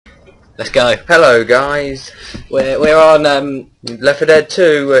Let's go. Hello guys, We're on Left 4 Dead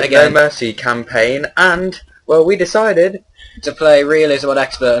 2 No Again. Mercy campaign, and well, we decided. to play realism on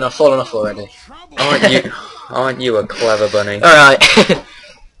expert, and I've fallen off already. Aren't you a clever bunny? All right.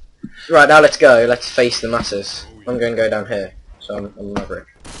 Right, now let's go. Let's face the masses. I'm going to go down here, so I'm a maverick.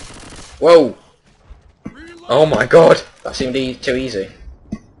 Whoa! Oh my god! That seemed too easy.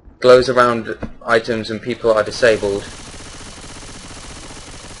 Glows around items and people are disabled.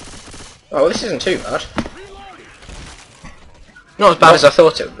 Oh, well, this isn't too bad. Not as bad as I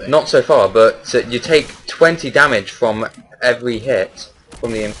thought it would be. Not so far, but you take 20 damage from every hit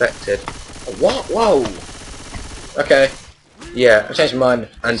from the infected. What? Whoa! Okay, Yeah, I changed my mind.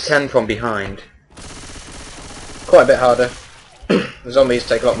 and 10 from behind. Quite a bit harder. The zombies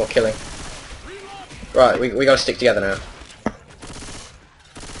take a lot more killing. Right, we gotta stick together now.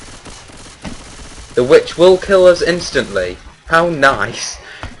 The witch will kill us instantly. How nice!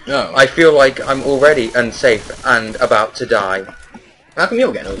 No. I feel like I'm already unsafe and about to die. How come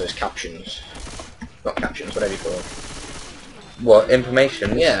you're getting all those captions? Not captions, whatever you call them. What,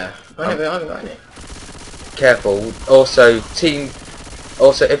 information? Yeah, I haven't got any. Careful. Also,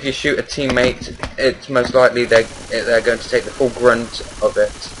 if you shoot a teammate, it's most likely they're going to take the full brunt of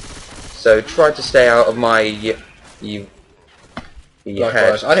it. So try to stay out of my head.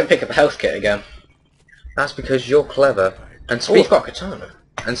 Likewise. I didn't pick up a health kit again. That's because you're clever. And Oh, I've got a katana.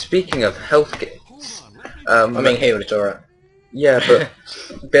 And speaking of health kits, I mean, healed, it's alright. yeah,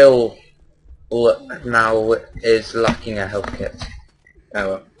 but Bill now is lacking a health kit. Oh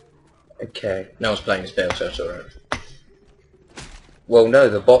well. Okay. No one's playing as Bill, so it's alright. Well, no,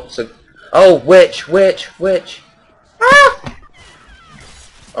 the bots are. Oh, witch! Ah!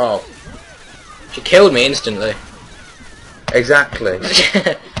 Oh. She killed me instantly. Exactly.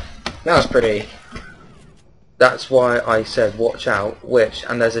 That was pretty... That's why I said watch out, witch,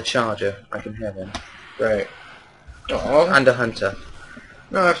 and there's a charger. I can hear them. Great. Oh. And a hunter.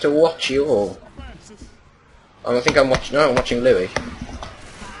 No, I have to watch you all. I think I'm watching... No, I'm watching Louis.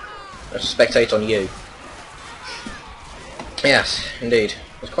 Let's spectate on you. Yes, indeed.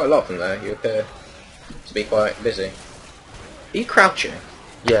 There's quite a lot of them there. You appear to be quite busy. Are you crouching?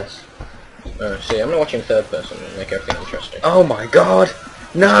 Yes. Oh, see, I'm not watching third person to make everything interesting. Oh my god!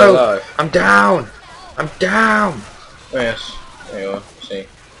 Still No! alive. I'm down! I'm down! Oh yes, there you are. See,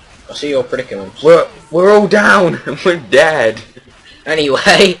 I see your predicaments. We're all down and we're dead.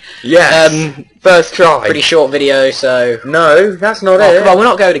 Anyway, Yes. First try. pretty short video, so... No, that's not Oh, it. come on, we're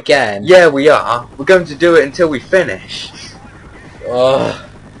not going again. Yeah, we are. We're going to do it until we finish. Oh,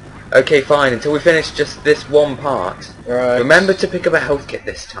 Okay, fine. Until we finish just this one part. right. Remember to pick up a health kit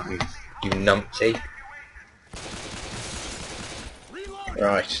this time, you numpty.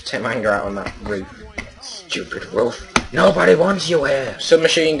 Right, take my anger out on that roof. Stupid wolf. Nobody wants you here.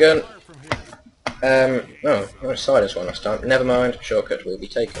 Submachine gun. Oh, I went side this one last time. Never mind, shortcut will be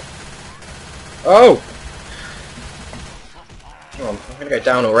taken. Oh! Oh, I'm gonna go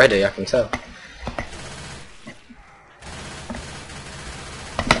down already, I can tell.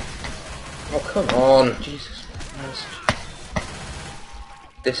 Oh, come on. Jesus Christ.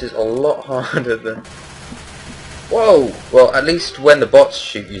 This is a lot harder than... Whoa! Well, at least when the bots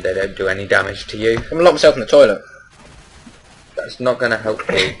shoot you, they don't do any damage to you. I'm gonna lock myself in the toilet. That's not going to help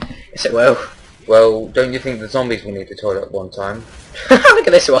you. Yes, it will. Well, don't you think the zombies will need the toilet at one time? Look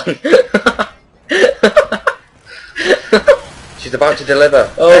at this one. She's about to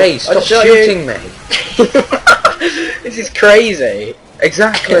deliver. Oh, hey, I stop shot shooting me! This is crazy.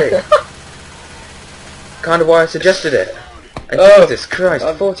 Exactly! Kind of why I suggested it. And Oh. Jesus Christ,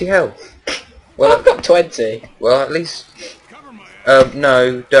 40 health. Well, I've got 20. Well, at least...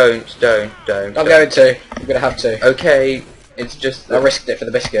 no, don't. I'm going to. I'm gonna have to. Okay, it's just... I risked it for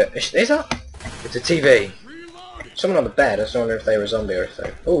the biscuit. Is that? It's a TV. Someone on the bed. I was wondering if they were a zombie or if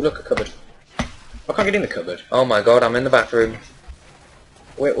they... Oh, look, a cupboard. I can't get in the cupboard. Oh my god, I'm in the bathroom.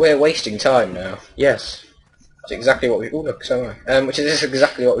 We're wasting time now. Yes. That's exactly what we... Oh, look, so am I. Which is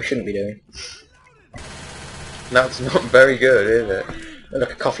exactly what we shouldn't be doing. That's not very good, is it? Oh,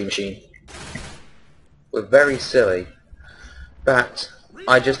 look, a coffee machine. We're very silly. But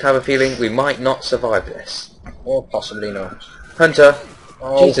I just have a feeling we might not survive this. Or possibly not. Hunter!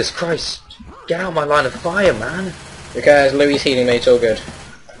 Oh. Jesus Christ! Get out of my line of fire, man! Who cares? Louis healing me, it's all good.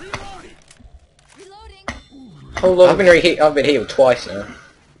 How long... I've been healed twice now.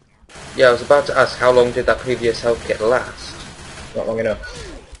 Yeah, I was about to ask, how long did that previous health kit last? Not long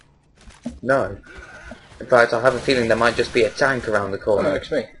enough. No. In fact, I have a feeling there might just be a tank around the Oh, corner. no,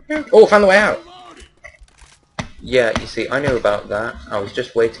 it's me. Oh, found the way out. Yeah, you see, I knew about that. I was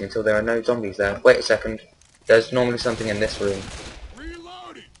just waiting until there are no zombies there. Wait a second. There's normally something in this room.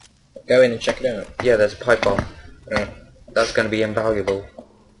 Go in and check it out. Yeah, there's a pipe bomb. Yeah. That's going to be invaluable.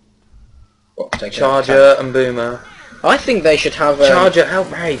 What, take Charger and boomer. I think they should have... Charger,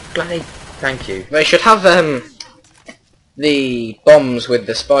 help me! Bloody... Thank you. They should have the bombs with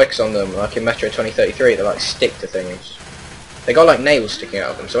the spikes on them, like in Metro 2033, that like stick to things. They got like nails sticking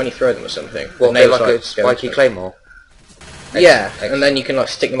out of them, so when you throw them or something... What, nails like a spiky claymore? Yeah, and then you can like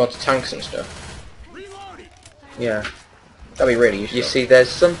stick them onto tanks and stuff. Yeah. That'd be really useful. You see, there's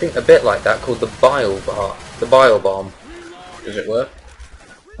something a bit like that called the bile bomb. Does it work?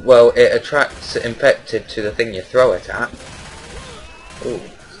 Well, it attracts infected to the thing you throw it at. Ooh.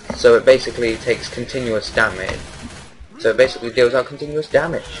 So it basically takes continuous damage. So it basically deals out continuous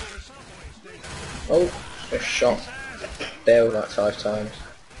damage. Oh, just shot Dale like 5 times.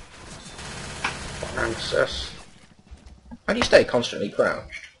 Francis. How do you stay constantly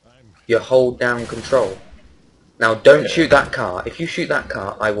crouched? You hold down control. Now don't shoot that car. If you shoot that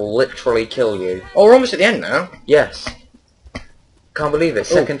car, I will literally kill you. Oh, we're almost at the end now. Yes. Can't believe it.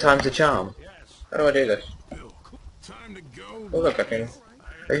 Second time's a charm. How do I do this? Oh look, I can...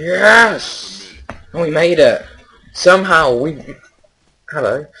 Yes! Oh, we made it. Somehow we...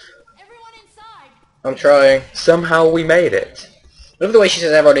 Hello. Everyone inside. I'm trying. Somehow we made it. I love the way she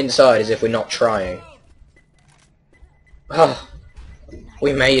says everyone inside as if we're not trying. Oh,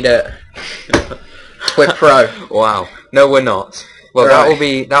 we made it. We're pro. Wow. No, we're not. Well,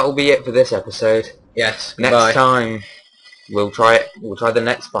 Right. that'll be it for this episode. Yes. Next Goodbye. time, we'll try it. We'll try the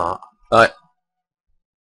next part. Right.